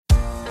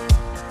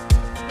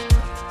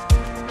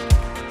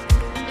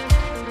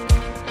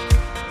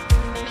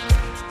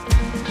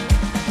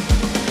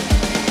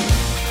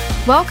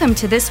Welcome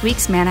to this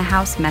week's Manna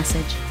House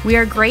message. We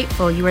are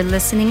grateful you are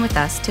listening with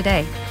us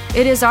today.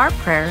 It is our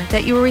prayer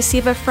that you will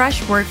receive a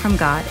fresh word from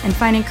God and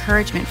find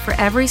encouragement for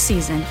every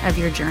season of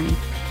your journey.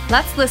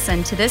 Let's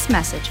listen to this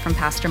message from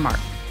Pastor Marc.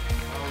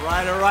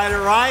 All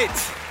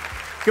right.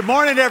 Good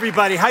morning,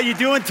 everybody. How you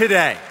doing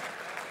today?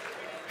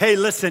 Hey,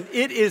 listen,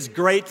 it is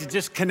great to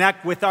just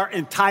connect with our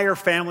entire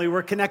family.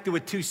 We're connected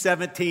with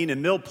 217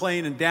 and Mill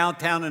Plain and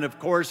downtown and, of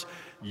course,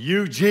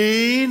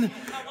 Eugene.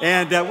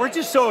 And we're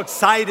just so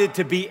excited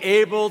to be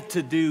able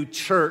to do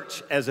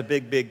church as a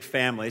big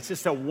family. It's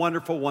just a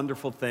wonderful,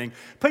 wonderful thing.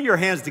 Put your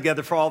hands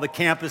together for all the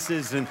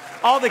campuses and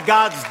all that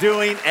God's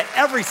doing at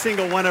every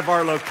single one of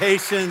our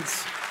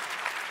locations.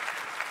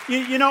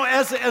 You know,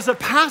 as a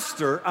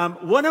pastor,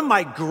 one of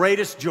my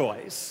greatest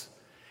joys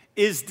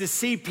is to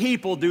see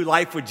people do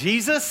life with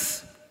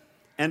Jesus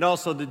and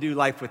also to do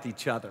life with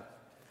each other.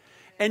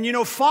 And you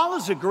know, fall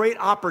is a great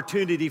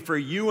opportunity for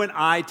you and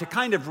I to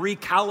kind of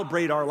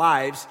recalibrate our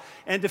lives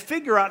and to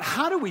figure out,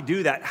 how do we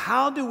do that?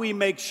 How do we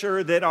make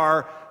sure that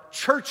our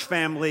church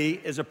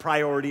family is a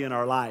priority in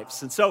our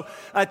lives? And so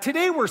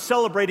today we're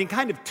celebrating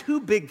kind of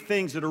two big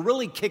things that are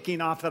really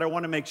kicking off that I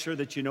want to make sure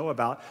that you know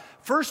about.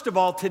 First of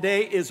all,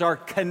 today is our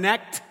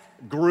Connect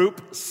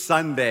Group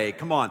Sunday.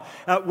 Come on.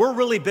 We're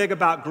really big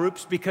about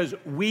groups because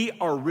we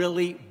are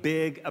really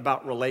big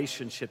about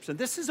relationships. And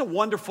this is a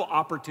wonderful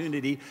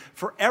opportunity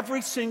for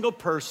every single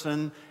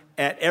person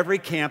at every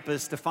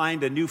campus to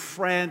find a new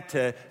friend,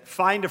 to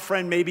find a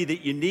friend maybe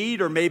that you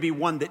need or maybe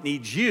one that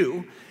needs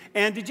you,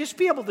 and to just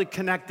be able to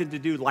connect and to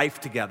do life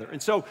together. And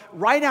so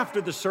right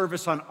after the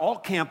service on all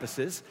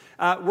campuses,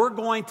 we're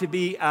going to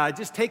be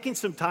just taking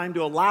some time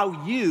to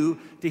allow you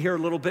to hear a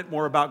little bit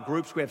more about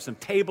groups. We have some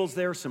tables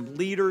there, some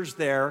leaders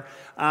there.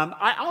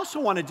 I also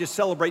want to just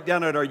celebrate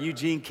down at our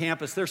Eugene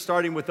campus. They're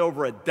starting with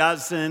over a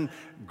dozen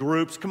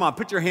groups. Come on,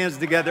 put your hands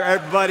together,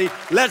 everybody.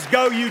 Let's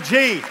go,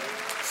 Eugene.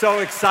 So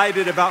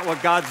excited about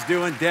what God's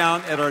doing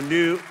down at our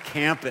new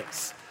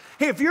campus.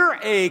 Hey, if you're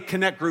a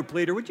Connect Group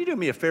leader, would you do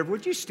me a favor?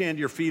 Would you stand to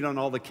your feet on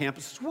all the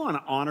campuses? We want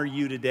to honor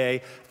you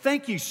today.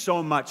 Thank you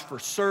so much for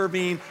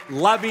serving,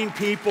 loving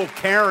people,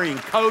 caring,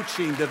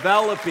 coaching,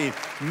 developing,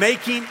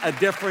 making a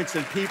difference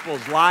in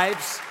people's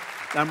lives.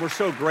 And we're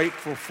so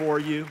grateful for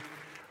you.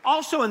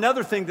 Also,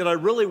 another thing that I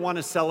really want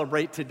to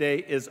celebrate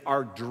today is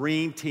our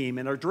Dream Team.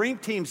 And our Dream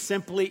Team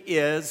simply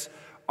is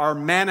our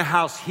Manna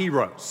House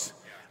heroes.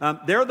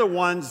 They're the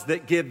ones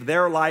that give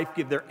their life,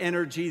 give their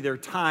energy, their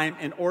time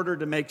in order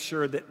to make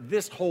sure that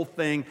this whole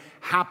thing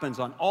happens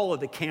on all of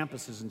the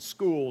campuses and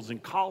schools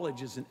and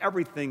colleges and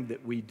everything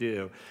that we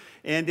do.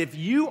 And if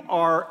you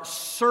are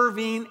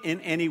serving in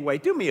any way,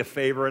 do me a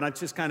favor, and it's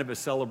just kind of a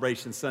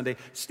celebration Sunday.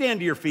 Stand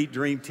to your feet,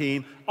 Dream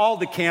Team, all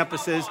the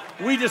campuses.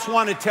 We just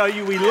want to tell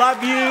you we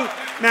love you.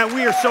 Man,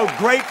 we are so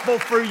grateful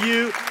for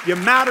you. You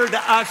matter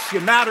to us.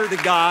 You matter to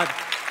God.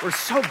 We're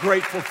so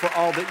grateful for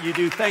all that you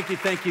do. Thank you.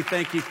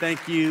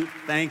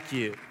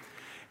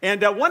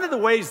 And one of the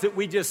ways that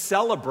we just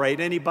celebrate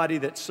anybody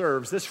that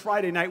serves, this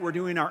Friday night we're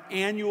doing our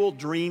annual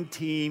Dream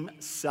Team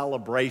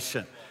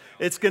celebration.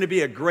 It's going to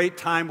be a great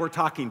time. We're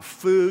talking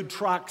food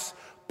trucks,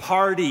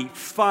 party,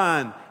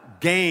 fun,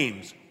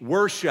 games,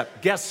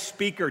 worship, guest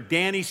speaker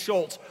Danny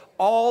Schultz,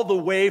 all the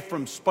way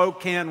from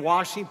Spokane,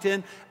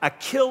 Washington, a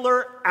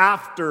killer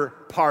after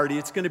party.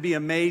 It's going to be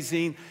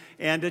amazing.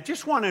 And I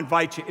just want to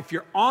invite you, if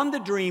you're on the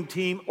Dream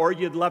Team or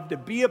you'd love to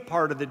be a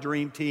part of the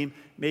Dream Team,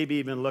 maybe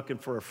even looking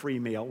for a free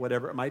meal,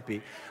 whatever it might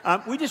be,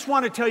 we just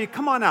want to tell you,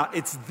 come on out.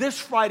 It's this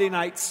Friday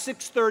night,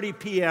 6:30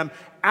 p.m.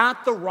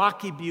 at the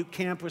Rocky Butte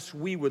campus.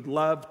 We would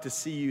love to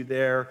see you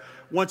there.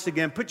 Once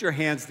again, put your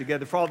hands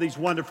together for all these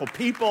wonderful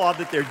people, all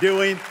that they're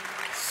doing.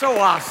 So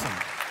awesome.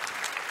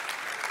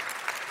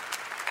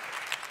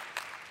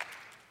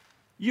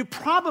 You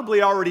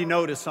probably already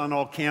noticed on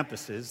all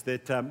campuses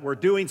that we're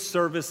doing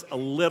service a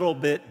little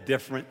bit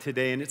different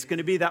today, and it's going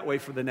to be that way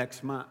for the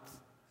next month.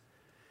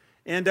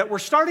 And we're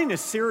starting a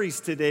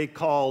series today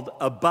called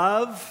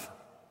Above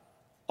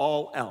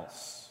All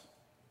Else.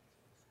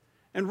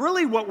 And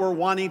really what we're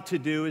wanting to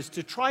do is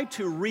to try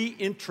to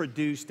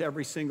reintroduce to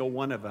every single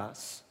one of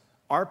us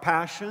our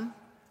passion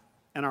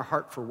and our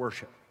heart for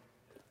worship.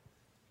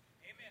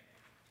 Amen.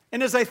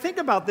 And as I think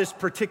about this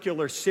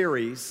particular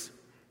series,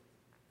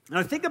 and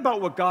I think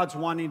about what God's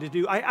wanting to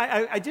do,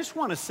 I just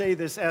want to say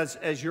this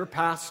as your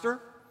pastor,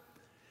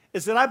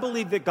 is that I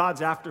believe that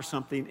God's after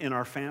something in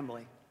our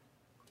family.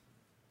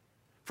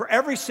 For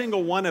every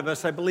single one of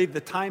us, I believe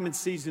the time and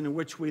season in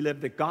which we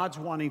live, that God's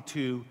wanting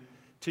to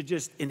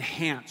just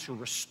enhance or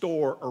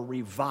restore or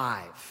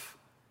revive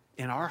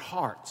in our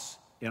hearts,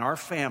 in our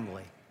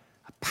family,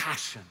 a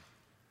passion,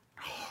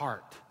 a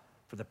heart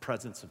for the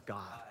presence of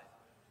God.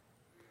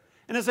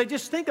 And as I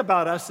just think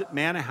about us at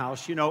Manna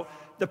House, you know,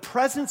 the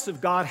presence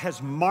of God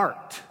has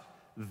marked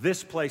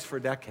this place for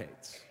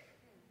decades.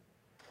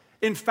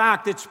 In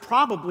fact, it's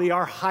probably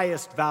our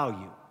highest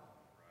value,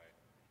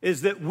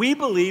 is that we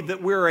believe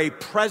that we're a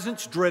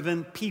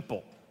presence-driven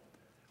people.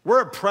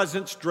 We're a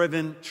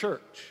presence-driven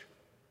church.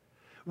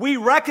 We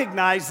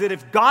recognize that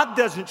if God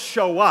doesn't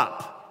show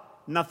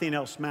up, nothing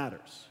else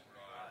matters.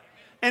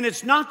 And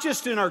it's not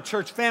just in our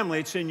church family,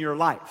 it's in your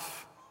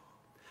life.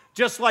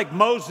 Just like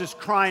Moses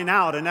crying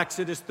out in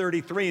Exodus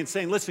 33 and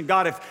saying, listen,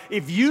 God,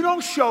 if you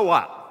don't show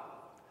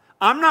up,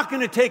 I'm not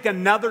going to take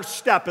another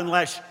step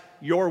unless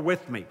you're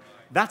with me.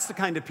 That's the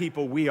kind of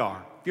people we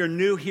are. If you're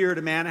new here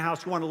to Manna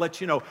House, we want to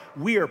let you know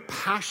we are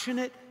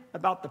passionate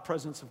about the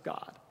presence of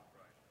God.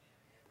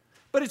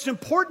 But it's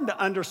important to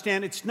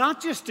understand it's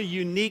not just a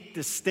unique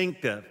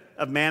distinctive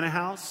of Manna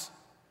House.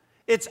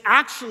 It's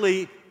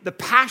actually the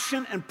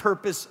passion and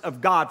purpose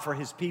of God for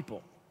his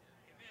people.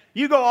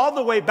 You go all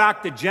the way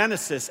back to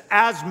Genesis.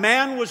 As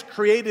man was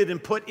created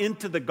and put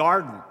into the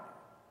garden,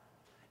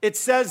 it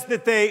says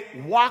that they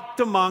walked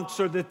amongst,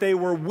 or that they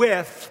were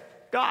with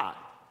God,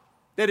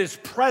 that his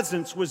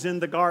presence was in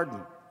the garden.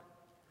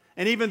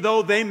 And even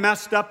though they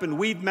messed up and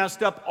we've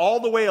messed up all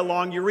the way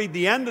along, you read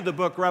the end of the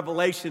book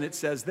Revelation, it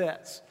says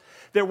this,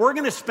 that we're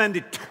going to spend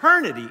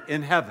eternity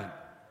in heaven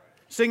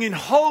singing,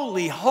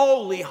 holy,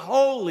 holy,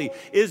 holy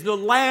is the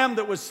Lamb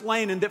that was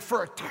slain, and that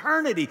for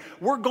eternity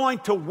we're going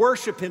to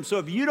worship him. So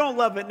if you don't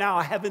love it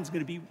now, heaven's going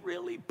to be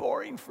really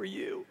boring for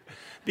you,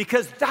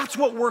 because that's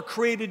what we're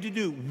created to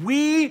do.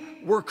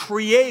 We were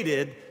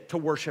created to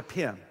worship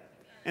him.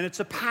 And it's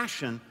a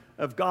passion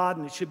of God,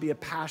 and it should be a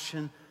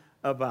passion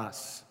of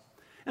us.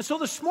 And so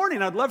this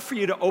morning, I'd love for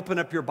you to open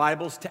up your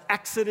Bibles to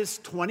Exodus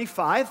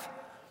 25.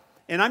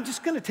 And I'm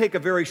just going to take a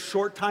very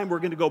short time. We're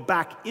going to go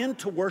back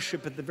into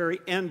worship at the very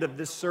end of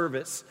this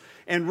service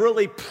and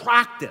really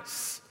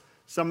practice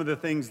some of the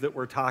things that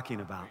we're talking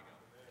about.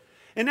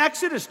 In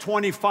Exodus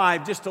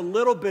 25, just a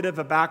little bit of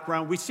a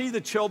background. We see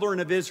the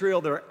children of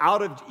Israel. They're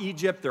out of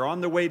Egypt. They're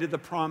on their way to the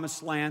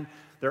promised land.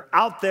 They're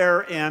out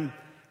there, and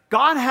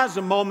God has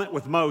a moment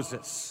with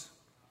Moses.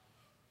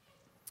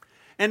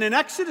 And in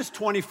Exodus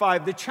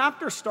 25, the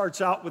chapter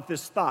starts out with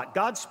this thought.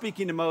 God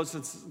speaking to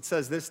Moses and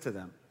says this to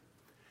them.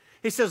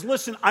 He says,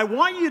 listen, I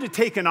want you to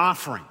take an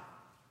offering.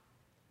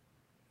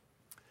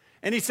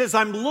 And he says,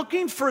 I'm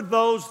looking for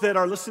those that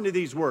are, listen to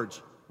these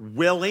words,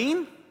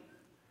 willing.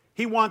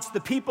 He wants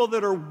the people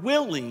that are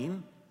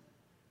willing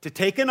to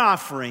take an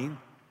offering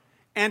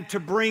and to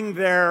bring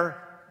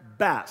their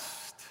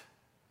best.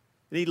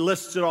 And he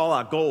lists it all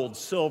out, gold,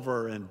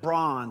 silver, and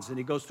bronze, and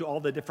he goes through all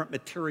the different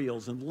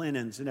materials and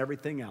linens and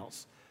everything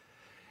else.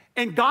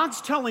 And God's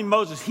telling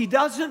Moses, he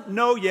doesn't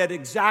know yet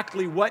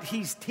exactly what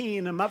he's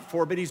teeing him up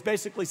for, but he's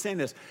basically saying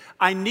this,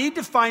 I need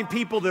to find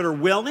people that are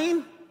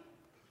willing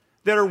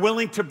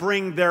to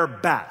bring their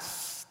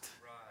best.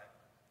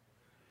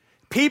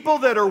 People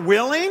that are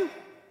willing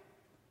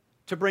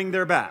to bring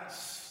their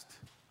best.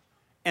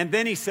 And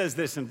then he says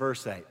this in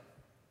verse 8.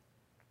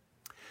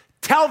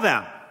 Tell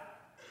them,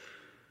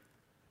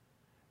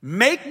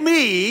 make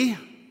me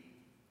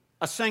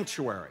a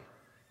sanctuary.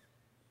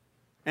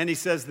 And he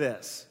says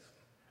this,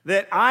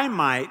 that I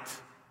might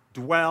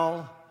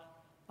dwell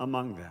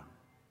among them.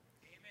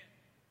 Amen.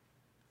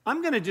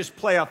 I'm going to just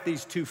play off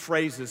these two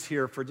phrases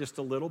here for just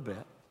a little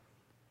bit.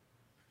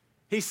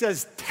 He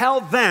says,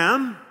 tell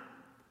them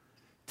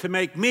to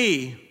make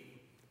me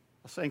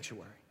a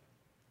sanctuary.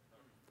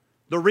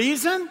 The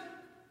reason?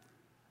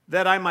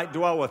 That I might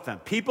dwell with them.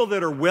 People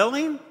that are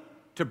willing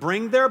to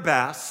bring their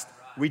best.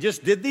 We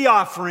just did the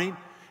offering,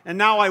 and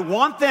now I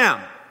want them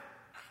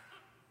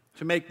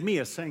to make me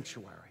a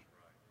sanctuary.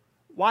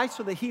 Why?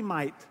 So that he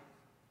might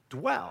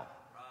dwell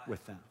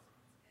with them.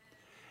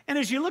 And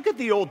as you look at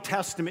the Old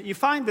Testament, you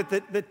find that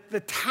the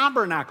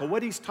tabernacle,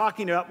 what he's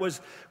talking about, was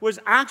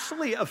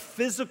actually a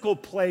physical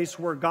place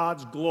where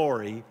God's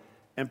glory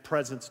and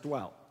presence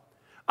dwelt.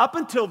 Up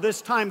until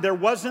this time, there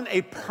wasn't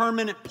a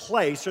permanent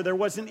place, or there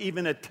wasn't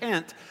even a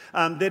tent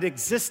that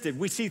existed.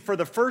 We see for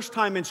the first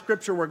time in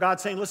Scripture where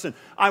God's saying, listen,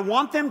 I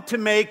want them to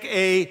make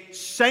a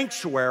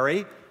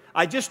sanctuary.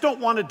 I just don't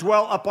want to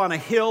dwell up on a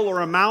hill or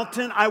a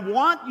mountain. I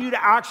want you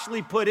to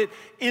actually put it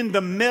in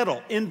the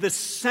middle, in the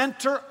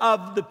center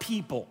of the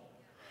people.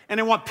 And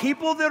I want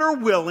people that are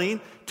willing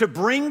to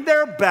bring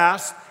their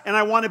best, and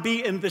I want to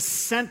be in the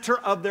center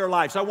of their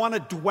lives. I want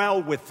to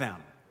dwell with them.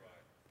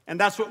 And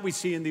that's what we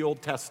see in the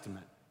Old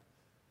Testament.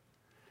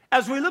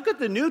 As we look at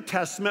the New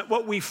Testament,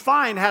 what we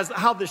find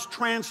how this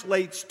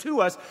translates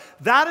to us,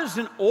 that is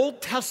an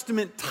Old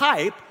Testament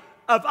type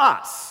of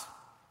us.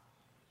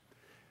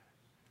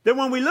 Then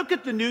when we look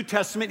at the New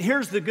Testament,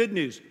 here's the good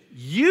news.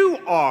 You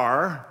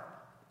are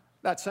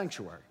that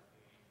sanctuary.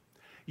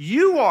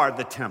 You are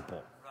the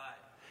temple.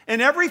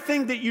 And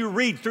everything that you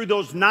read through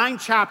those 9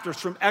 chapters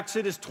from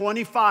Exodus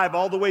 25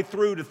 all the way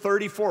through to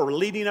 34,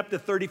 leading up to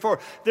 34,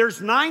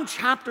 there's 9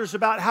 chapters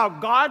about how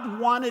God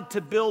wanted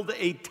to build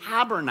a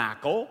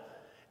tabernacle,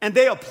 and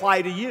they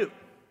apply to you.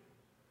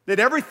 That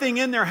everything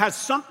in there has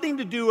something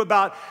to do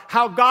about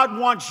how God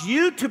wants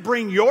you to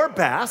bring your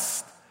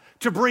best,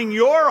 to bring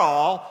your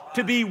all,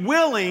 to be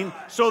willing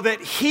so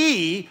that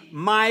he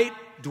might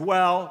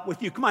dwell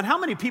with you. Come on, how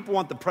many people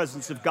want the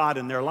presence of God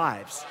in their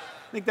lives?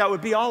 I think that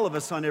would be all of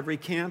us on every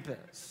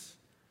campus.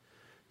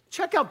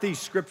 Check out these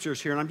scriptures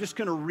here, and I'm just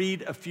going to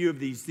read a few of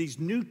these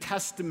New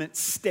Testament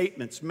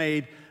statements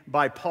made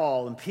by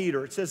Paul and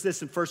Peter. It says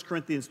this in 1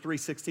 Corinthians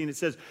 3:16. It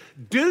says,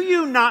 "Do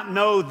you not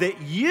know that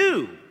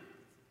you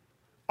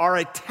are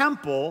a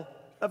temple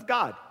of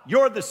God?"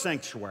 You're the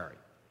sanctuary.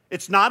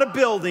 It's not a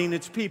building,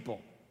 it's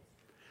people.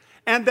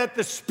 "And that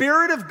the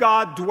Spirit of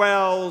God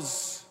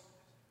dwells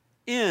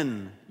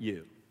in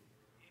you."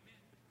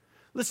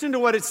 Listen to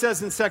what it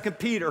says in 1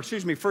 Peter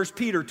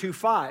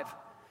 2:5.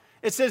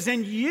 It says,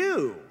 "And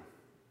you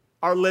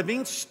are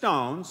living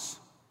stones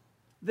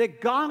that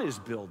God is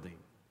building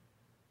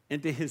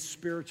into his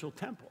spiritual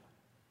temple.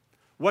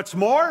 What's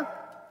more,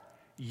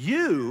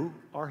 you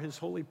are his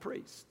holy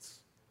priests."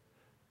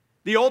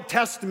 The Old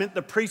Testament,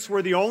 the priests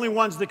were the only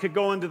ones that could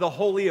go into the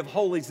Holy of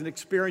Holies and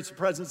experience the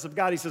presence of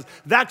God. He says,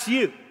 that's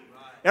you.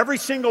 Every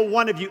single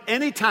one of you,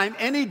 anytime,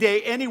 any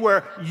day,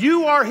 anywhere,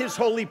 you are his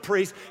holy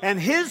priest, and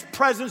his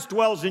presence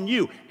dwells in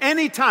you.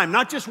 Anytime,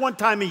 not just one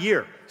time a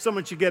year.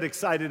 Someone should get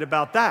excited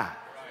about that.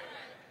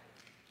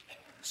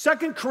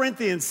 2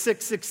 Corinthians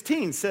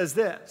 6:16 says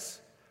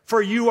this,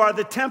 "For you are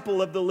the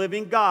temple of the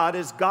living God,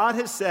 as God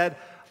has said,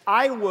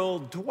 I will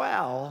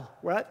dwell,"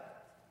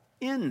 what?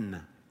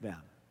 "In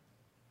them.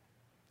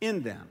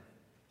 In them.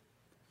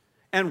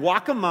 And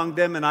walk among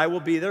them, and I will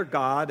be their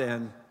God,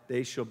 and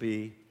they shall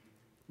be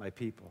my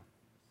people."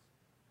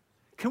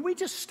 Can we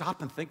just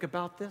stop and think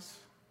about this?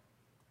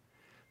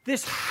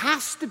 This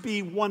has to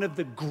be one of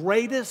the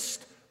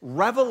greatest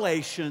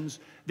revelations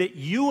that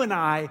you and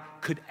I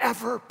could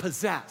ever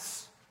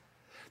possess.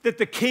 That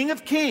the King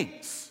of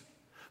Kings,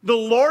 the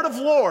Lord of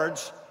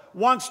Lords,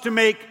 wants to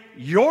make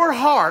your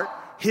heart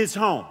his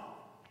home.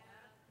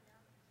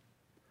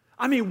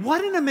 I mean,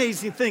 what an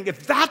amazing thing.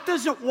 If that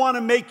doesn't want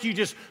to make you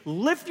just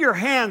lift your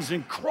hands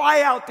and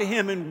cry out to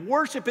him and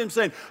worship him,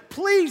 saying,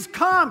 please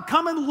come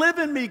and live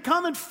in me,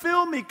 come and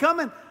fill me,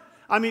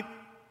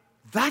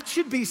 that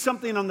should be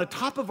something on the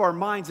top of our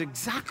minds,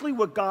 exactly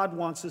what God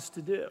wants us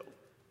to do.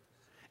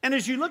 And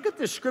as you look at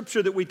this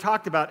scripture that we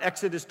talked about,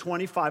 Exodus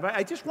 25,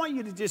 I just want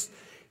you to just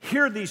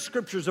hear these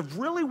scriptures of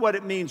really what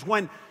it means.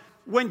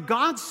 When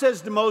God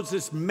says to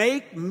Moses,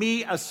 make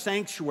me a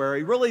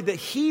sanctuary, really the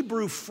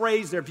Hebrew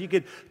phrase there, if you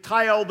could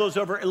tie all those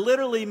over, it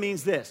literally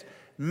means this: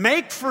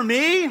 make for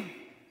me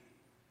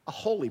a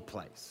holy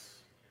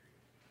place.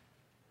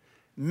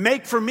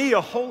 Make for me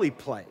a holy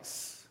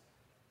place.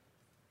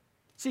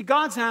 See,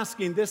 God's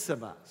asking this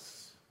of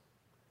us,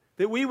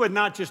 that we would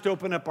not just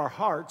open up our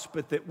hearts,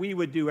 but that we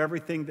would do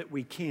everything that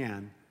we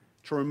can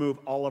to remove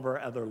all of our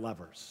other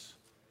levers.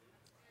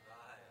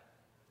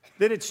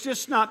 That it's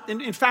just not,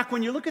 in fact,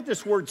 when you look at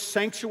this word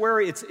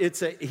sanctuary,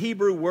 it's a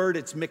Hebrew word,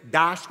 it's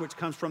mikdash, which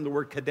comes from the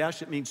word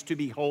kadesh, it means to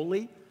be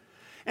holy.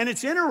 And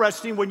it's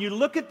interesting, when you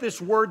look at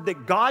this word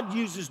that God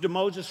uses to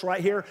Moses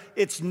right here,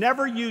 it's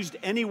never used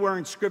anywhere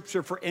in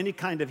Scripture for any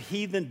kind of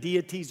heathen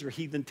deities or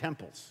heathen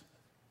temples.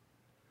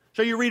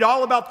 So you read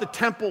all about the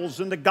temples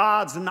and the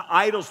gods and the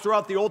idols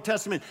throughout the Old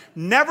Testament.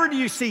 Never do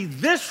you see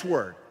this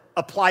word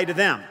apply to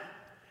them.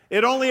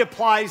 It only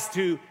applies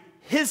to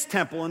his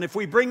temple, and if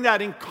we bring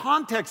that in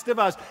context of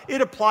us,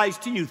 it applies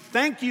to you.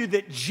 Thank you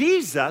that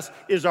Jesus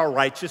is our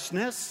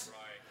righteousness,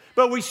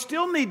 but we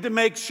still need to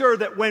make sure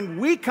that when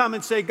we come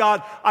and say,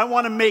 God, I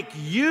want to make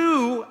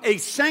you a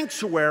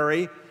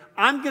sanctuary,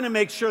 I'm going to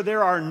make sure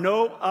there are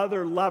no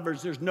other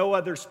levers, there's no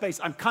other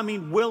space. I'm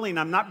coming willing.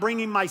 I'm not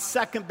bringing my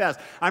second best.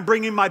 I'm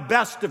bringing my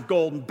best of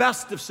gold and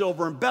best of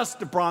silver and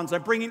best of bronze.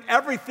 I'm bringing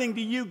everything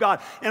to you,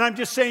 God. And I'm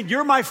just saying,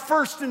 you're my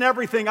first in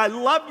everything. I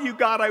love you,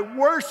 God. I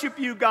worship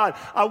you, God.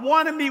 I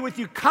want to meet with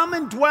you. Come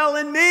and dwell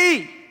in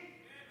me.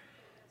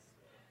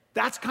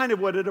 That's kind of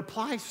what it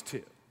applies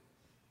to.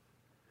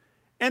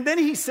 And then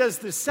he says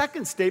the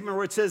second statement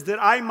where it says that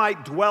I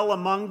might dwell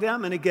among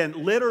them. And again,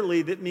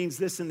 literally, that means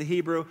this in the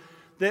Hebrew,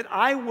 that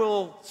I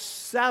will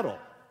settle,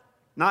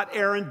 not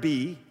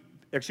Airbnb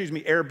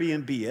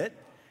it.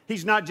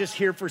 He's not just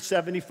here for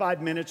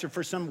 75 minutes or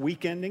for some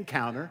weekend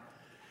encounter.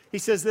 He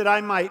says that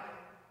I might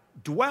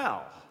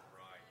dwell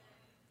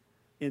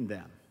in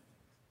them.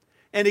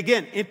 And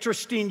again,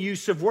 interesting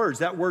use of words.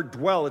 That word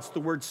dwell, it's the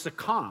word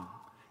sakam.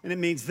 And it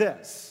means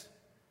this: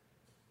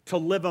 to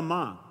live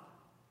among.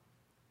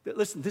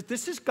 Listen,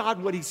 this is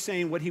God, what he's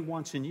saying, what he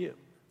wants in you.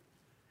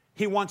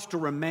 He wants to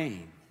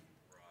remain.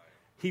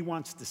 He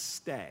wants to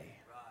stay.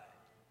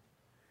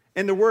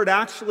 And the word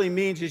actually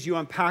means, as you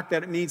unpack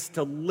that, it means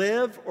to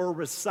live or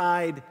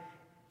reside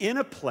in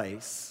a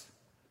place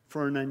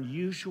for an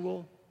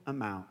unusual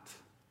amount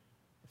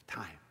of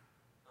time.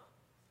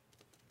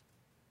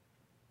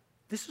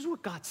 This is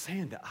what God's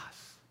saying to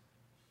us.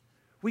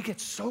 We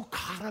get so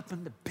caught up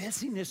in the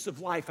busyness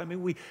of life. I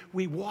mean,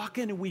 we walk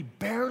in and we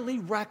barely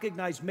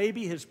recognize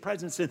maybe his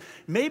presence. And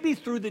maybe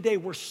through the day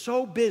we're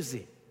so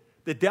busy.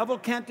 The devil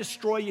can't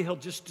destroy you. He'll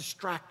just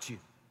distract you.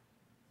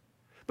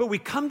 But we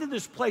come to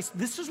this place.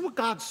 This is what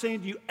God's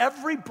saying to you.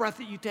 Every breath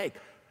that you take,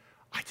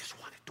 I just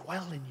want to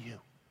dwell in you.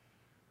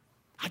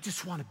 I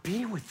just want to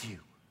be with you.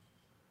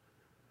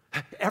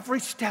 Every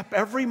step,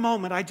 every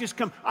moment,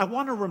 I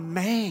want to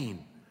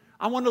remain.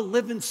 I want to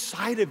live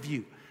inside of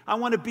you. I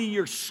want to be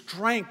your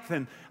strength,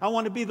 and I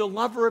want to be the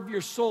lover of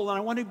your soul, and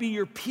I want to be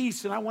your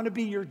peace, and I want to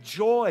be your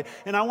joy,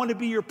 and I want to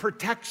be your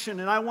protection,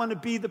 and I want to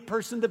be the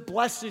person that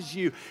blesses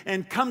you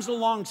and comes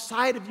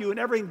alongside of you and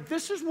everything.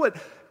 This is what,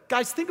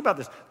 guys, think about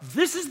this.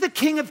 This is the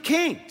King of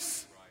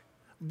Kings.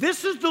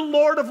 This is the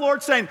Lord of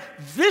Lords saying,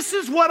 this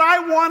is what I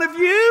want of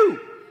you.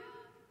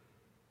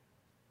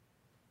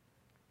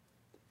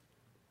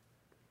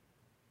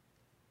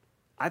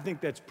 I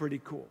think that's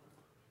pretty cool.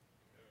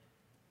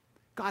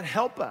 God,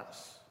 help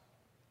us,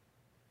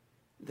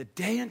 the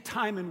day and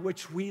time in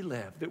which we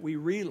live, that we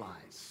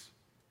realize,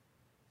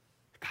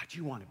 God,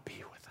 you want to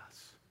be with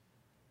us.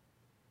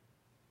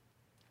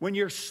 When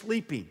you're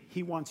sleeping,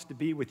 he wants to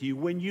be with you.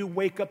 When you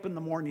wake up in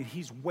the morning,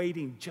 he's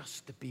waiting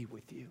just to be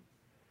with you.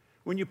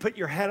 When you put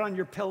your head on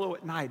your pillow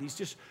at night, he's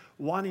just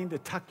wanting to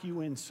tuck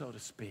you in, so to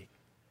speak.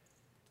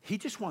 He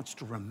just wants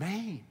to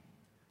remain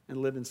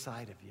and live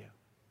inside of you.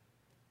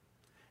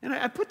 And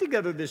I put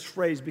together this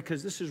phrase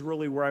because this is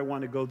really where I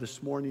want to go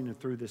this morning and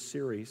through this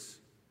series.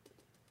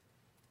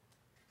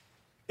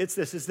 It's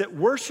this, is that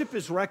worship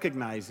is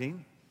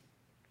recognizing,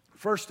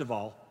 first of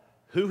all,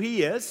 who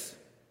he is.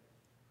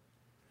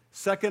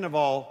 Second of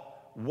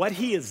all, what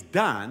he has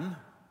done.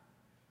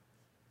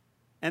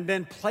 And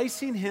then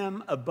placing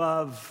him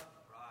above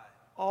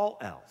all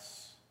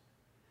else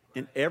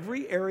in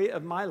every area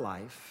of my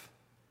life,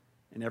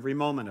 in every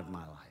moment of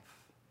my life.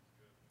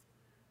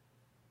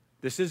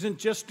 This isn't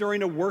just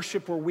during a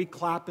worship where we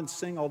clap and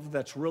sing, although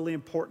that's really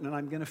important, and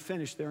I'm going to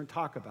finish there and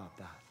talk about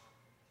that.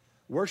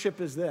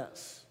 Worship is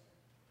this.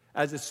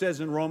 As it says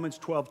in Romans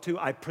 12:2,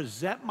 I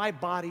present my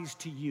bodies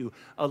to you,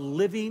 a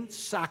living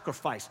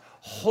sacrifice,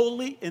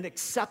 holy and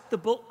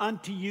acceptable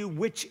unto you,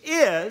 which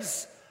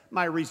is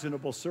my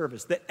reasonable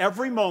service. That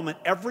every moment,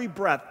 every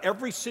breath,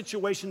 every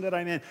situation that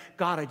I'm in,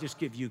 God, I just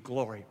give you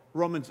glory.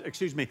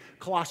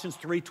 Colossians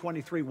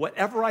 3:23,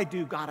 whatever I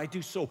do, God, I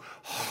do so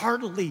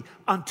heartily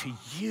unto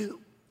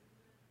you.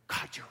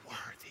 God, you're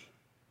worthy.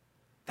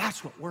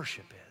 That's what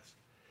worship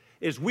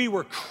is we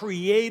were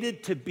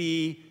created to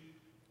be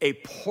a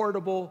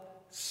portable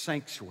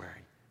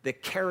sanctuary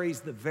that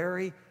carries the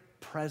very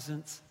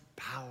presence,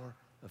 power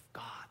of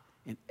God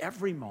in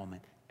every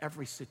moment,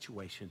 every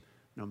situation,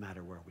 no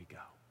matter where we go.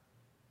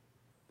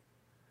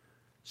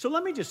 So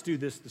let me just do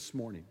this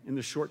morning in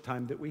the short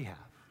time that we have.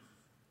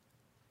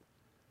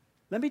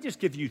 Let me just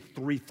give you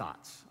 3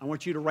 thoughts. I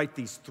want you to write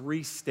these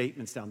 3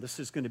 statements down. This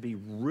is going to be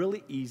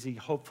really easy,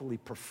 hopefully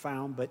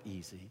profound, but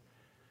easy.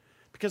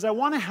 Because I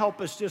want to help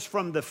us just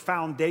from the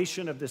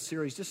foundation of this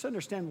series, just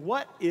understand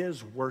what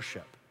is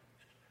worship?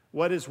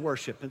 What is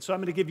worship? And so I'm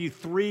going to give you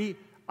 3,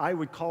 I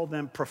would call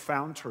them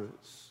profound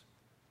truths.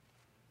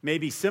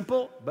 Maybe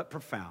simple, but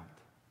profound.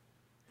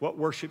 What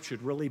worship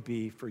should really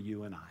be for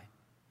you and I.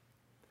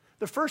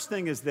 The first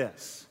thing is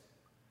this,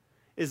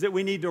 is that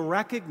we need to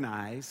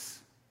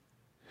recognize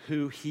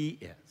who he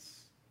is.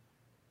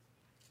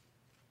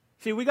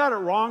 See, we got it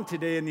wrong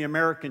today in the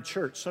American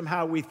church.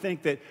 Somehow we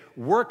think that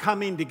we're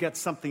coming to get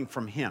something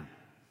from him.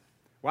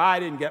 Well, I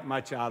didn't get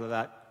much out of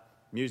that.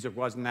 Music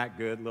wasn't that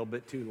good, a little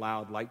bit too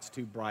loud, lights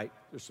too bright,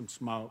 there's some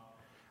smoke.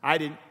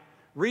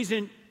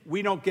 Reason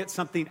we don't get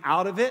something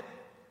out of it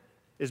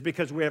is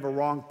because we have a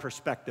wrong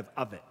perspective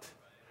of it.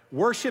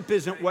 Worship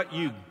isn't what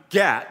you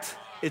get,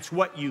 it's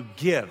what you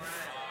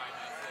give.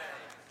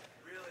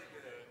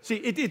 See,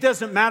 it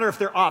doesn't matter if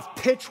they're off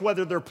pitch,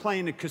 whether they're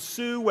playing a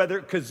kazoo,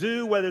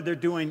 whether they're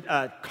doing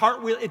a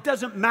cartwheel. It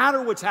doesn't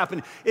matter what's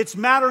happening. It's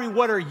mattering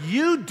what are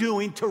you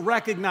doing to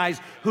recognize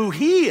who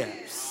he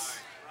is.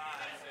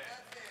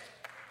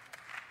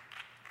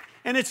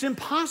 And it's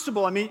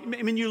impossible. I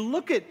mean, you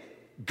look at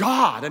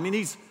God. I mean,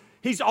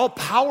 he's all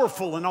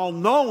powerful and all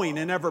knowing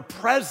and ever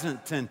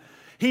present, and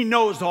he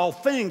knows all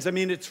things. I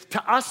mean, it's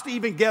to us to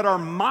even get our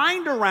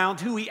mind around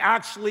who he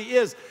actually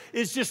is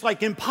just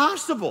like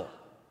impossible.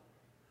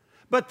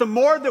 But the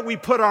more that we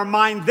put our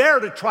mind there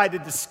to try to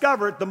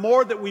discover it, the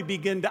more that we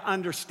begin to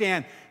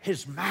understand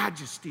his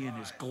majesty and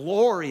his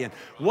glory and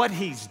what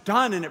he's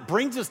done. And it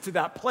brings us to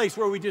that place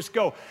where we just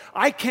go,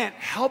 I can't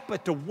help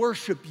but to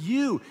worship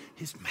you,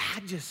 his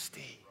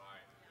majesty,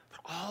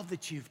 for all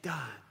that you've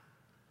done.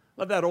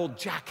 Love that old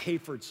Jack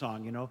Hayford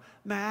song, you know,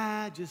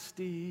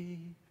 majesty,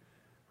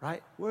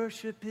 right?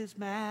 Worship his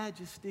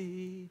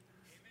majesty.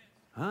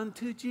 Amen.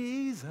 Unto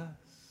Jesus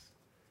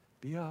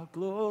be all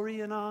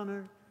glory and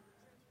honor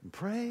and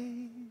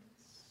praise.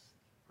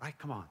 Right,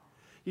 come on.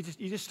 You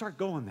just start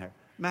going there.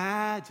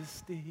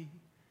 Majesty,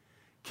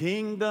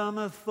 kingdom,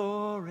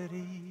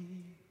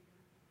 authority.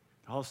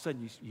 All of a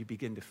sudden you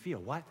begin to feel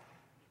what?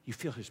 You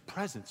feel his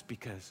presence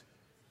because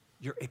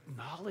you're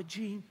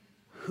acknowledging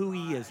who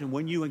he is. And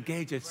when you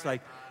engage, it's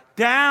like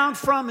down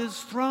from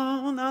his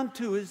throne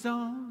unto his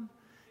own,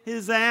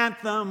 his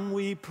anthem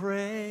we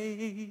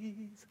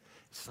praise.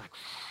 It's like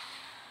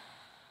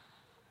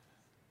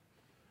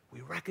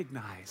we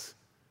recognize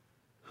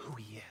who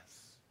he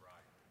is.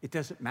 It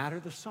doesn't matter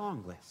the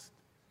song list.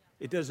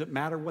 It doesn't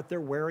matter what they're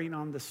wearing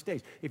on the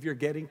stage. If you're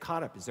getting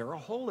caught up, is there a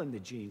hole in the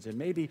jeans? And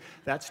maybe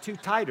that's too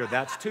tight, or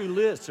that's too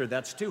loose, or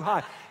that's too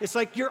high. It's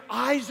like your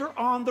eyes are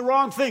on the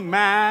wrong thing.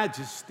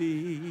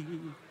 Majesty,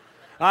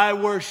 I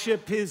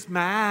worship his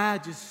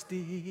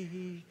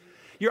majesty.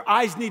 Your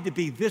eyes need to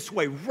be this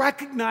way,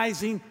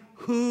 recognizing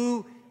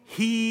who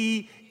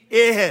he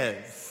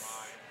is.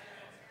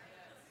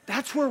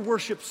 That's where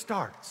worship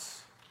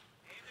starts.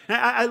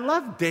 Now, I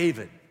love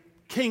David,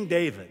 King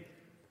David.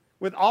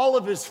 With all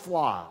of his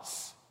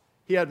flaws,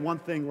 he had one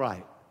thing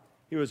right.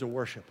 He was a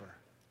worshiper.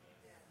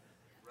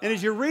 And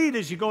as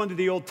you go into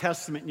the Old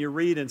Testament and you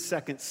read in 2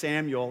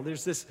 Samuel,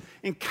 there's this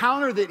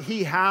encounter that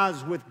he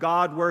has with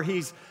God where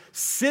he's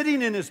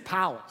sitting in his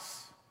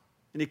palace.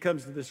 And he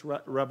comes to this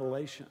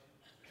revelation.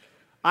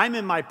 I'm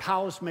in my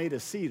palace made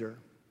of cedar,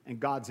 and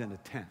God's in a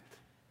tent.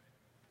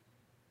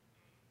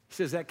 He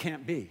says, that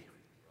can't be.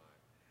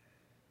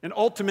 And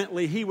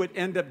ultimately, he would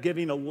end up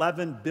giving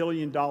 $11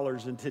 billion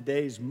in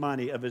today's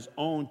money of his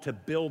own to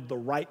build the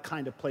right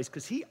kind of place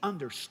because he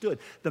understood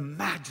the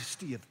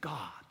majesty of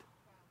God.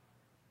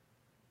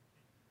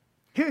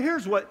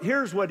 Here's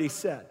what he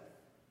said.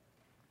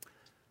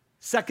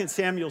 2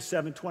 Samuel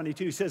 7:22,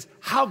 he says,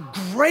 how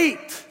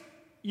great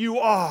you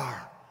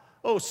are,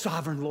 O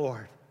sovereign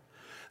Lord.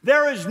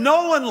 There is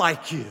no one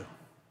like you,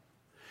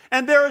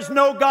 and there is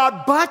no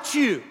God but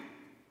you.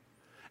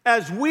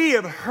 As we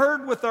have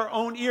heard with our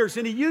own ears.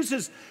 And he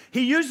uses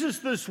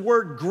this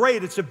word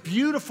great. It's a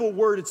beautiful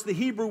word. It's the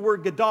Hebrew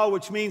word gadol,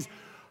 which means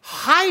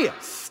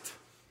highest.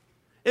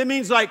 It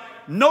means like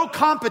no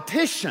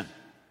competition.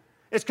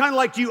 It's kind of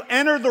like you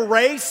enter the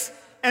race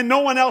and no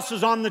one else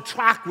is on the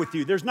track with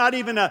you. There's not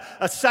even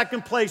a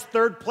second place,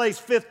 third place,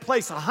 fifth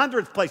place,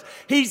 100th place.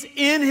 He's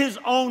in his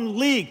own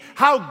league.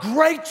 How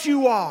great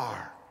you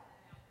are.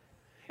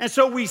 And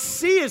so we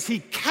see as he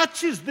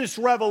catches this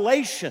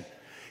revelation,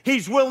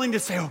 he's willing to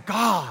say, oh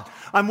God,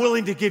 I'm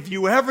willing to give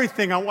you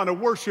everything. I want to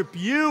worship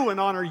you and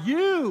honor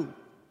you.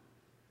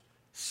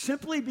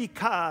 Simply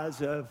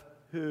because of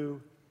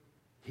who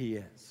he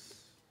is.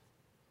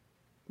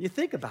 You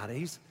think about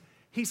it.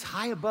 He's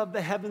high above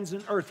the heavens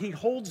and earth. He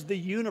holds the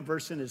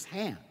universe in his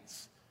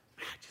hands.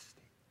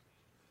 Majesty.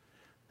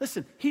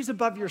 Listen, he's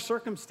above your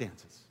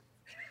circumstances.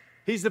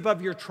 He's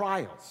above your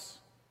trials.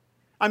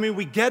 I mean,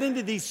 we get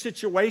into these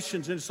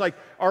situations and it's like,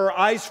 are our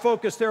eyes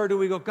focused there or do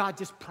we go, God,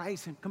 just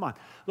praise him. Come on.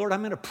 Lord,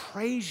 I'm going to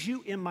praise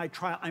you in my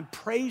trial. I'm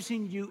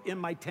praising you in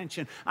my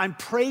tension. I'm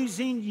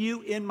praising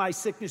you in my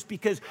sickness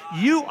because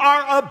you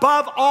are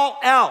above all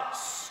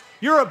else.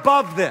 You're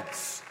above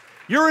this.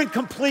 You're in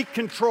complete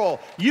control.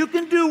 You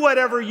can do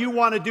whatever you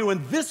want to do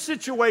in this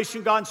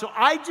situation, God. And so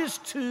I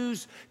just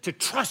choose to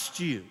trust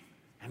you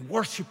and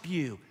worship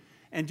you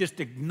and just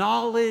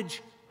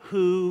acknowledge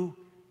who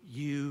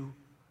you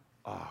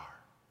are.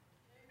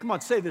 Come on,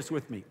 say this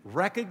with me.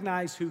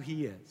 Recognize who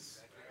he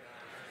is.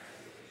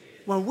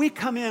 When we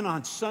come in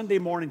on Sunday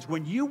mornings,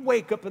 when you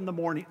wake up in the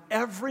morning,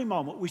 every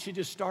moment, we should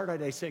just start our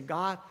day saying,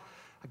 God,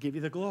 I give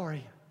you the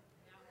glory.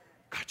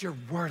 God, you're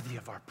worthy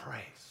of our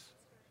praise.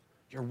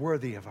 You're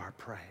worthy of our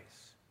praise.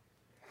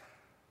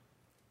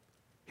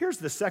 Here's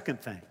the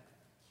second thing,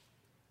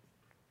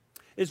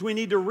 is we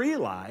need to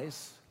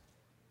realize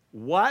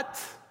what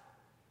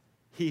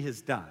he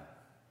has done.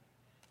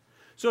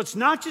 So it's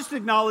not just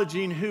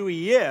acknowledging who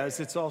he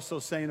is, it's also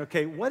saying,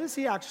 okay, what has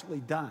he actually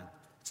done?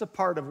 It's a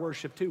part of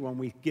worship too when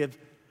we give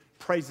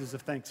praises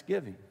of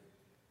thanksgiving.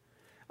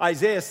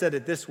 Isaiah said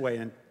it this way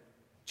in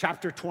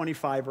chapter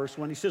 25, verse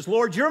 1. He says,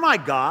 Lord, you're my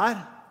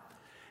God,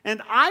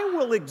 and I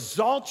will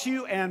exalt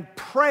you and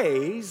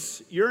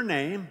praise your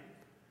name.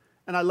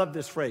 And I love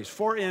this phrase,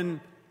 for in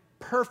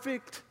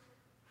perfect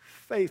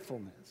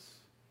faithfulness,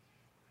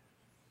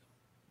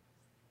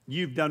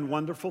 you've done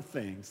wonderful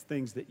things,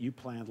 things that you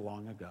planned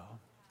long ago.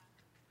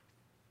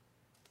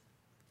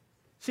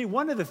 See,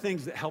 one of the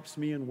things that helps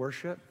me in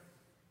worship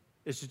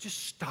is to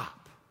just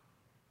stop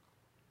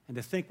and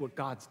to think what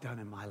God's done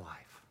in my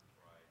life.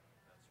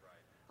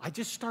 I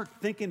just start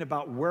thinking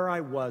about where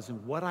I was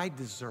and what I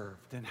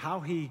deserved and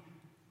how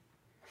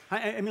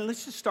I mean,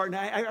 let's just start.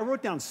 Now, I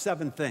wrote down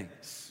 7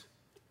 things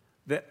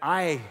that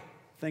I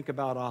think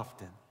about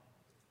often.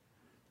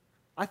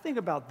 I think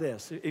about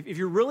this. If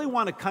you really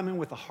want to come in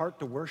with a heart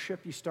to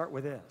worship, you start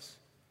with this.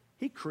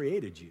 He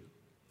created you.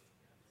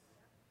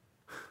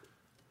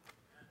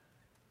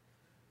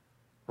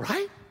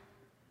 Right?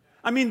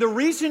 I mean, the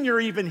reason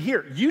you're even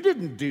here, you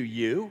didn't do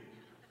you.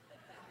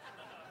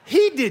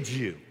 He did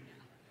you.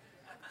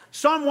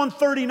 Psalm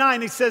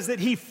 139, it says that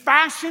he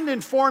fashioned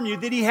and formed you,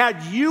 that he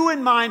had you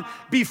in mind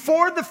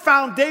before the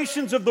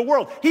foundations of the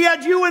world. He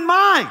had you in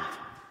mind.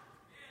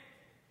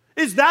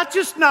 Is that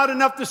just not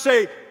enough to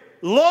say,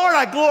 Lord,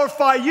 I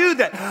glorify you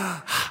that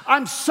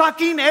I'm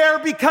sucking air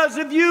because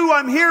of you.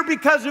 I'm here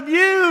because of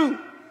you.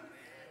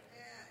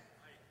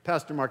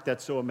 Pastor Mark,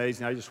 that's so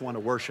amazing. I just want to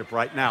worship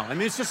right now. I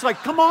mean, it's just like,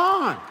 come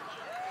on.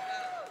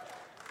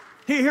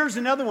 Here's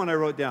another one I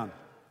wrote down.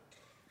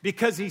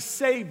 Because he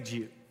saved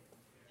you.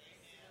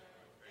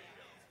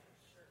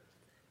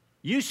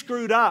 You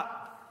screwed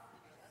up.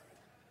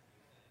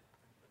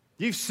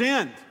 You've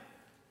sinned.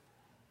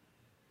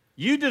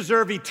 You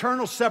deserve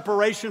eternal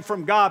separation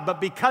from God, but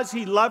because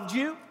he loved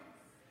you,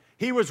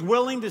 he was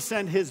willing to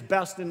send his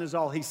best and his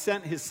all. He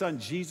sent his son,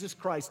 Jesus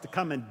Christ, to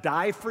come and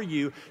die for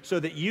you so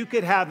that you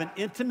could have an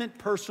intimate,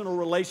 personal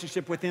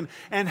relationship with him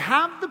and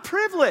have the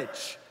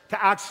privilege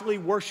to actually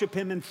worship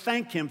him and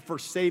thank him for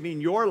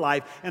saving your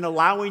life and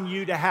allowing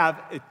you to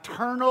have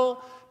eternal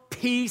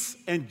peace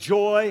and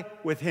joy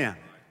with him.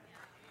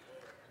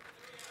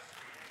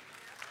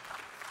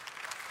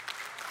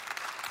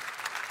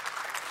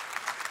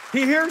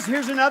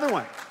 Here's another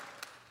one.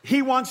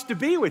 He wants to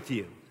be with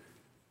you.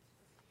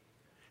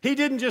 He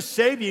didn't just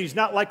save you. He's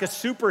not like a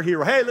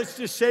superhero. Hey, let's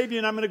just save you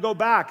and I'm going to go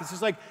back. It's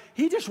just like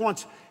he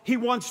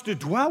wants to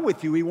dwell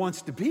with you. He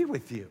wants to be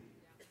with you.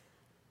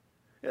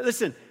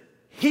 Listen,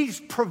 he's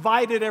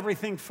provided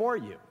everything for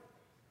you.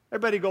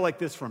 Everybody go like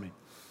this for me.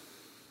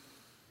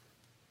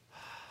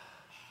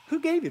 Who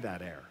gave you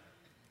that air?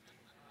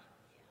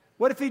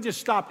 What if he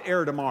just stopped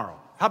air tomorrow?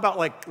 How about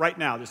like right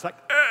now, just like,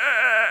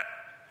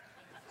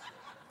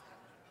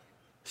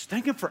 just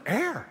thank him for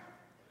air.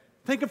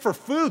 Thank him for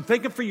food.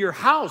 Thank him for your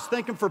house.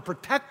 Thank him for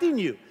protecting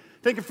you.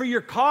 Thank him for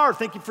your car.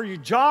 Thank him for your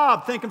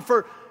job. Thank him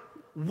for,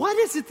 what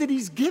is it that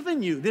he's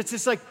given you? It's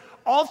just like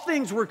all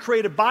things were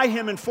created by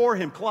him and for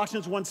him,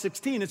 Colossians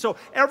 1:16. And so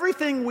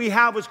everything we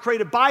have was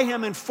created by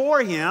him and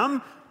for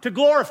him to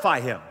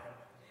glorify him.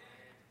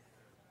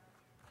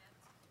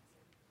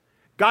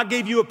 God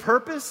gave you a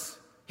purpose.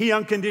 He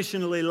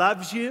unconditionally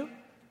loves you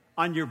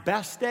on your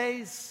best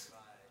days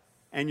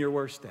and your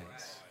worst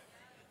days.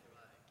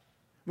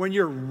 When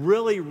you're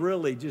really,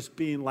 really just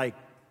being like,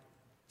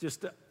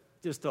 just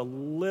a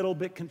little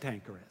bit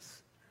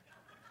cantankerous,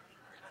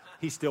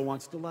 he still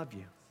wants to love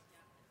you.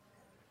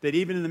 That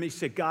even in the midst,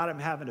 you say, God, I'm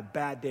having a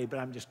bad day, but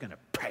I'm just going to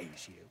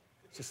praise you.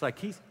 It's just like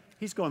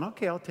he's going,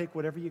 okay, I'll take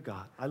whatever you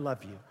got. I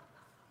love you.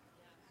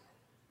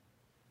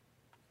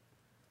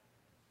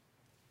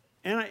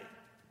 And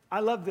I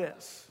love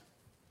this.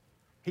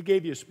 He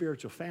gave you a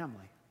spiritual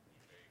family.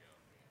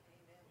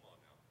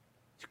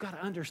 You've got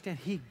to understand,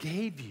 he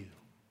gave you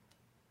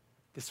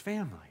this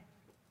family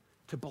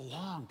to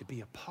belong, to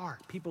be a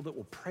part. People that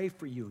will pray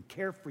for you and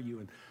care for you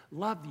and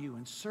love you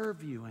and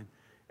serve you and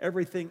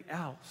everything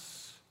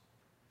else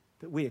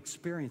that we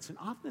experience and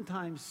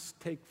oftentimes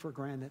take for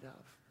granted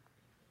of.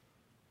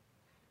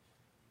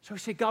 So we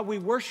say, God, we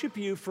worship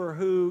you for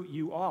who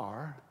you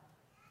are.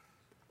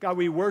 God,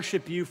 we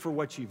worship you for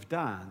what you've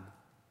done.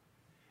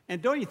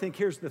 And don't you think,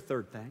 here's the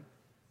third thing,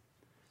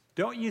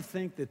 don't you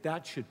think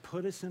that should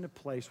put us in a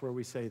place where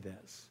we say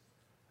this,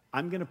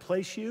 I'm going to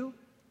place you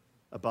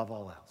above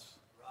all else.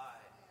 Right.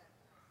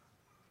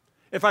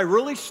 If I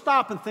really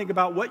stop and think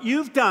about what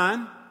you've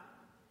done,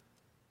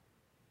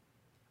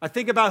 I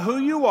think about who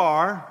you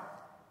are,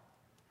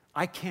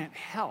 I can't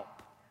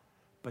help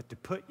but to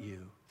put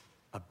you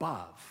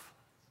above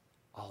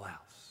all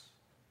else.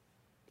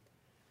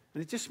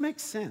 And it just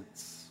makes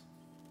sense.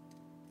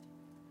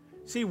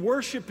 See,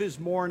 worship is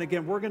more, and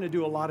again, we're going to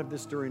do a lot of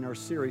this during our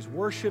series.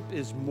 Worship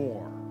is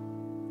more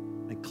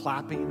than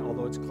clapping,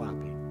 although it's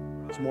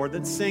clapping. It's more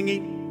than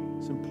singing.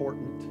 It's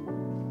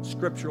important.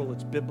 Scriptural,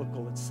 it's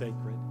biblical, it's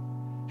sacred.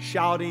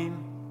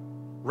 Shouting,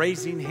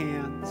 raising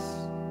hands.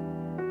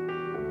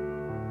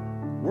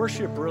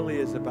 Worship really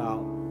is about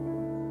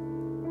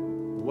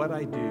what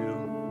I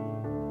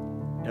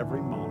do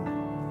every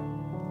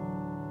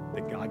moment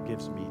that God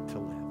gives me to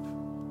live.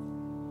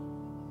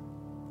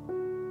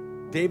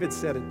 David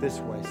said it this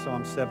way,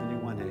 Psalm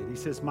 71:8. He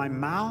says, my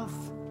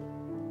mouth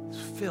is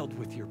filled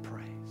with your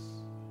praise.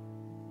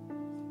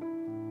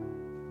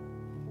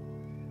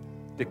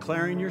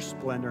 Declaring your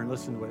splendor, and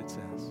listen to what it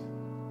says,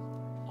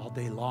 all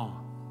day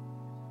long.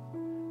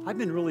 I've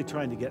been really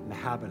trying to get in the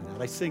habit of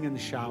that. I sing in the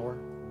shower.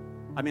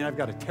 I mean, I've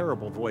got a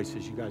terrible voice,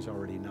 as you guys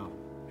already know.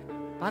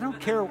 But I don't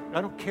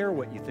care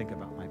what you think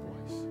about my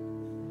voice.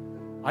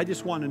 I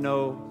just want to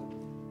know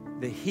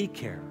that he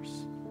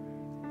cares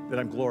that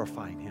I'm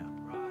glorifying him.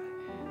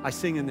 I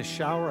sing in the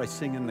shower, I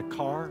sing in the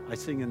car, I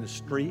sing in the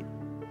street,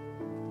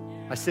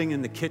 I sing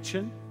in the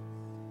kitchen.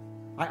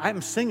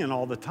 I'm singing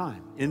all the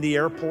time. In the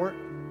airport,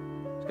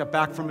 just got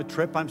back from a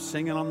trip, I'm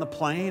singing on the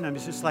plane. I'm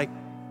just like,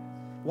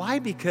 why?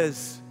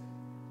 Because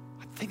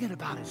I'm thinking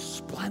about his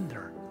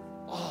splendor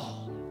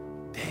all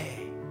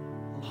day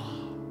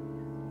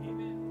long.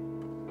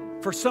 Amen.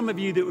 For some of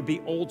you that would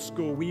be old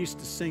school, we used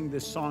to sing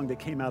this song that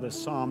came out of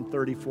Psalm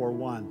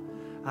 34:1.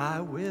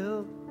 I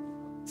will,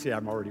 see,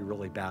 I'm already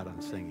really bad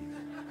on singing.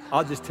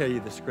 I'll just tell you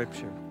the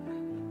scripture.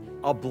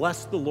 I'll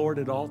bless the Lord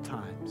at all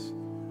times.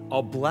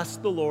 I'll bless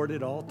the Lord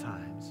at all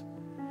times.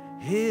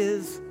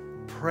 His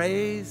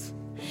praise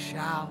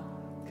shall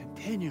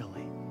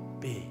continually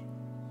be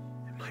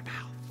in my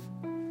mouth.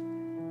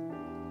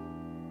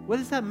 What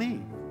does that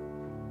mean?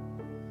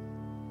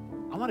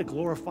 I want to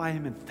glorify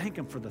him and thank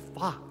him for the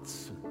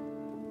thoughts.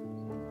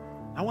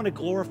 I want to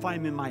glorify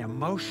him in my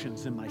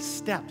emotions, in my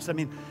steps. I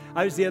mean,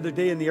 I was the other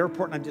day in the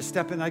airport and I'm just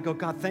stepping and I go,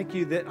 God, thank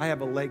you that I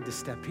have a leg to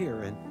step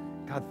here. And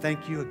God,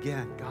 thank you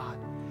again, God,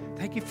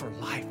 Thank you for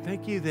life.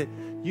 Thank you that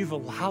you've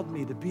allowed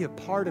me to be a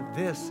part of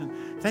this.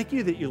 And thank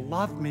you that you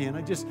love me. And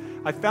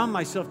I found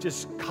myself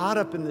just caught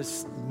up in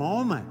this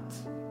moment.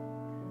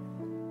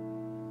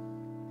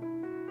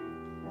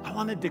 I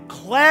want to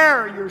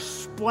declare your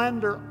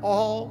splendor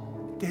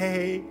all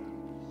day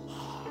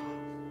long.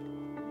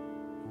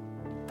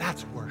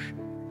 That's worship.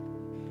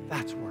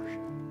 That's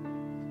worship.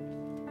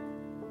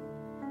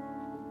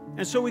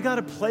 And so we got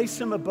to place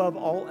him above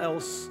all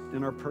else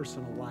in our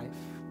personal life.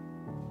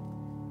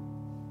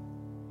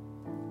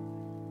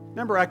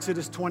 Remember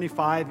Exodus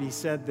 25, he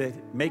said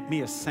that make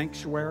me a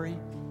sanctuary,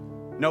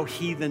 no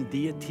heathen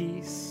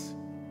deities.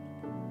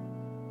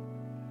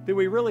 Did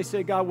we really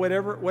say, God,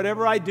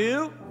 whatever I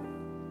do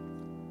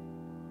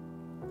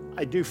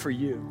for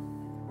you.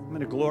 I'm going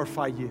to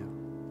glorify you.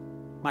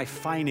 My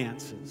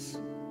finances,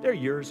 they're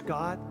yours,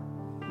 God.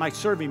 My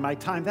serving, my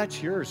time,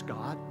 that's yours,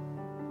 God.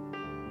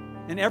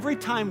 And every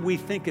time we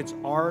think it's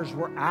ours,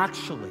 we're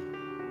actually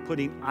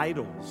putting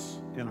idols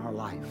in our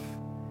life.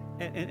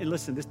 And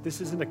listen, this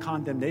isn't a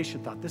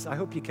condemnation thought. I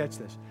hope you catch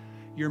this.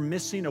 You're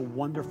missing a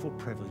wonderful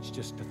privilege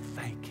just to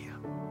thank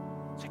him.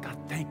 Say, God,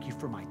 thank you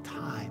for my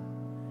time.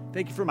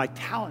 Thank you for my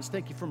talents.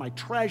 Thank you for my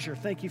treasure.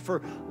 Thank you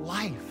for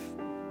life.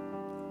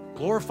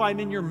 Glorify him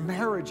in your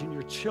marriage and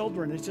your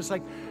children. It's just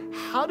like,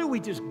 how do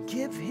we just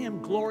give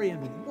him glory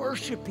and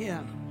worship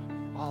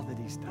him all that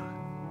he's done?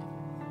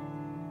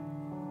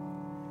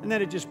 And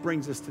then it just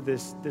brings us to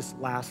this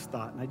last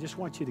thought. And I just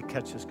want you to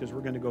catch this because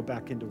we're going to go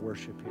back into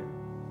worship here.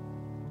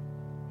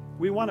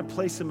 We want to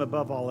place him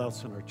above all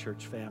else in our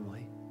church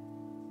family.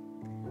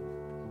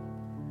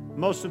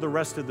 Most of the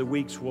rest of the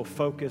weeks will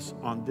focus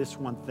on this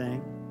one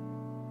thing.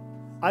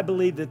 I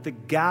believe that the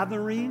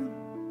gathering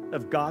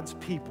of God's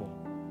people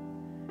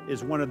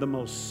is one of the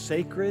most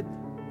sacred,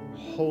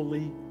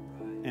 holy,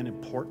 and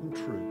important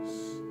truths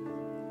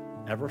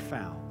ever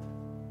found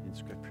in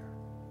Scripture.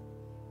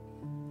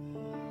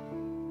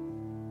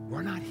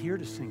 We're not here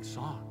to sing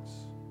songs.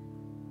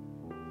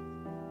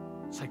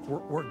 It's like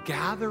we're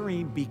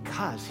gathering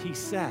because he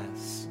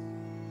says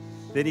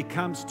that he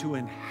comes to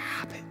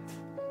inhabit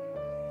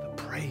the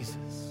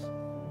praises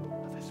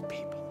of his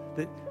people.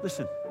 That,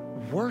 listen,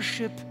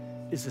 worship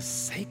is a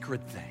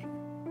sacred thing.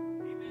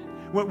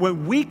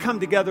 When we come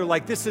together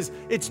like this,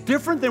 it's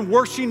different than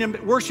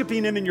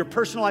worshiping him in your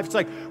personal life. It's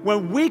like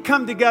when we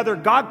come together,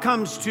 God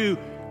comes to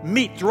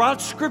meet.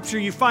 Throughout Scripture,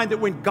 you find that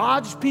when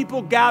God's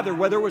people gather,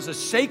 whether it was a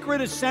sacred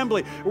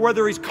assembly or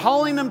whether he's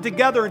calling them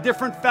together in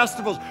different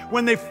festivals,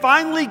 when they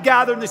finally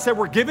gather and they say,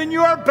 we're giving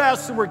you our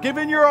best and we're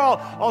giving you all,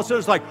 also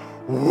it's like,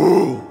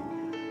 whoo,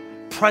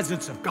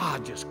 presence of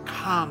God just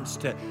comes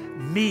to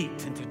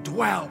meet and to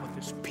dwell with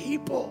his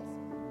people.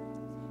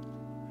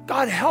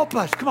 God, help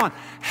us. Come on.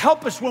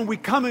 Help us when we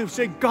come and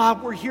say,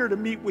 God, we're here to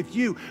meet with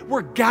you.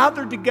 We're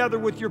gathered together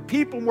with your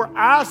people, and we're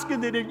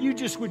asking that you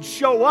just would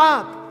show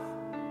up.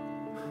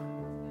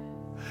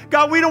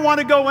 God, we don't want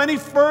to go any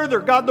further.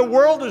 God, the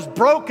world is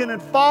broken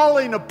and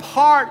falling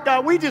apart.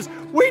 God, we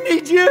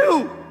need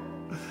you.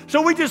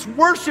 So we just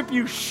worship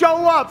you.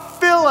 Show up,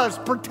 fill us,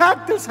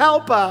 protect us,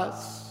 help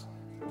us.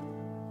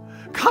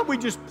 God, we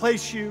just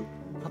place you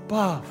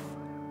above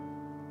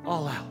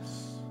all else.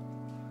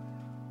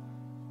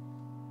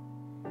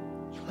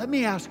 Let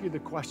me ask you the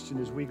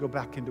question as we go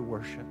back into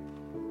worship.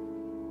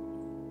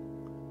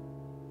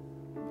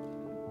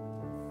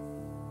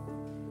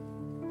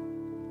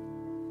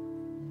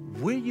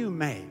 Will you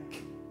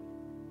make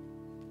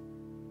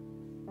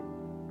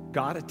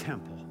God a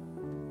temple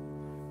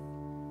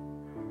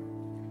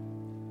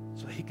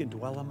so he can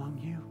dwell among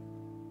you?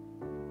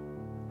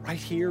 Right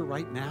here,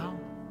 right now?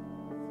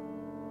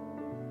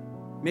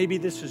 Maybe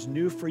this is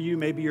new for you.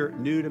 Maybe you're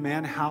new to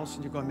Man House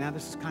and you're going, man,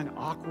 this is kind of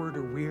awkward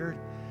or weird.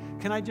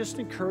 Can I just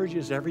encourage you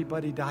as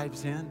everybody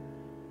dives in?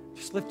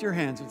 Just lift your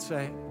hands and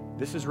say,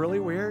 this is really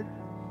weird,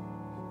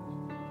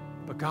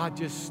 but God,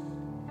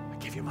 I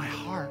give you my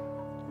heart.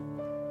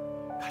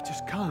 God,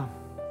 just come.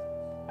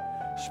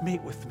 Just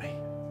meet with me.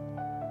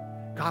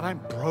 God, I'm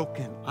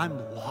broken. I'm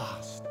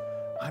lost.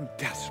 I'm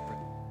desperate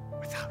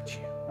without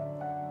you.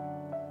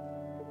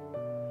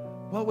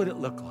 What would it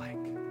look like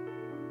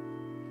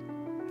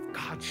if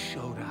God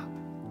showed up,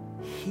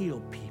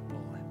 healed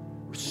people,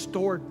 and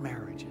restored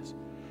marriages?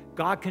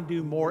 God can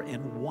do more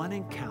in one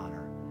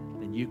encounter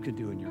than you could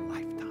do in your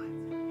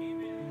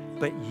lifetime.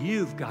 But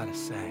you've got to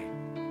say,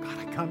 God,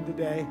 I come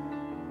today.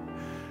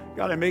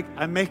 God,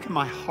 I'm making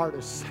my heart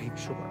a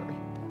sanctuary.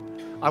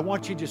 I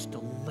want you just to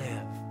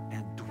live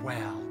and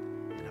dwell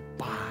and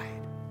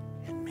abide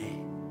in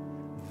me.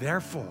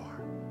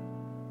 Therefore,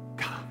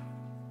 come.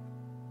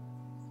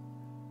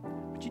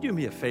 Would you do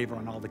me a favor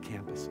on all the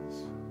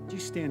campuses? Would you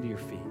stand to your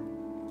feet?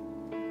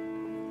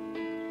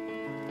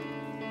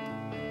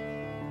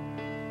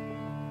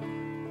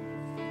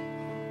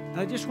 And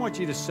I just want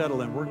you to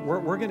settle in.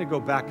 We're going to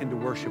go back into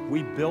worship.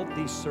 We built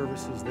these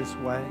services this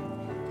way.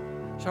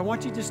 So I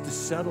want you just to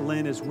settle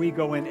in as we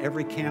go in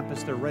every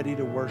campus. They're ready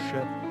to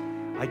worship.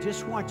 I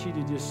just want you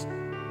to just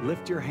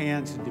lift your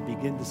hands and to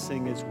begin to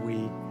sing as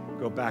we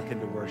go back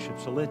into worship.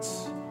 So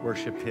let's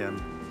worship him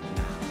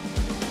now.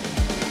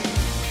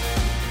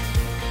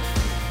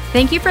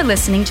 Thank you for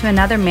listening to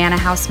another Manna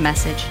House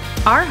message.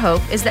 Our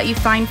hope is that you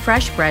find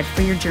fresh bread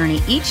for your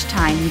journey each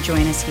time you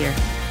join us here.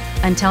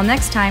 Until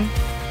next time.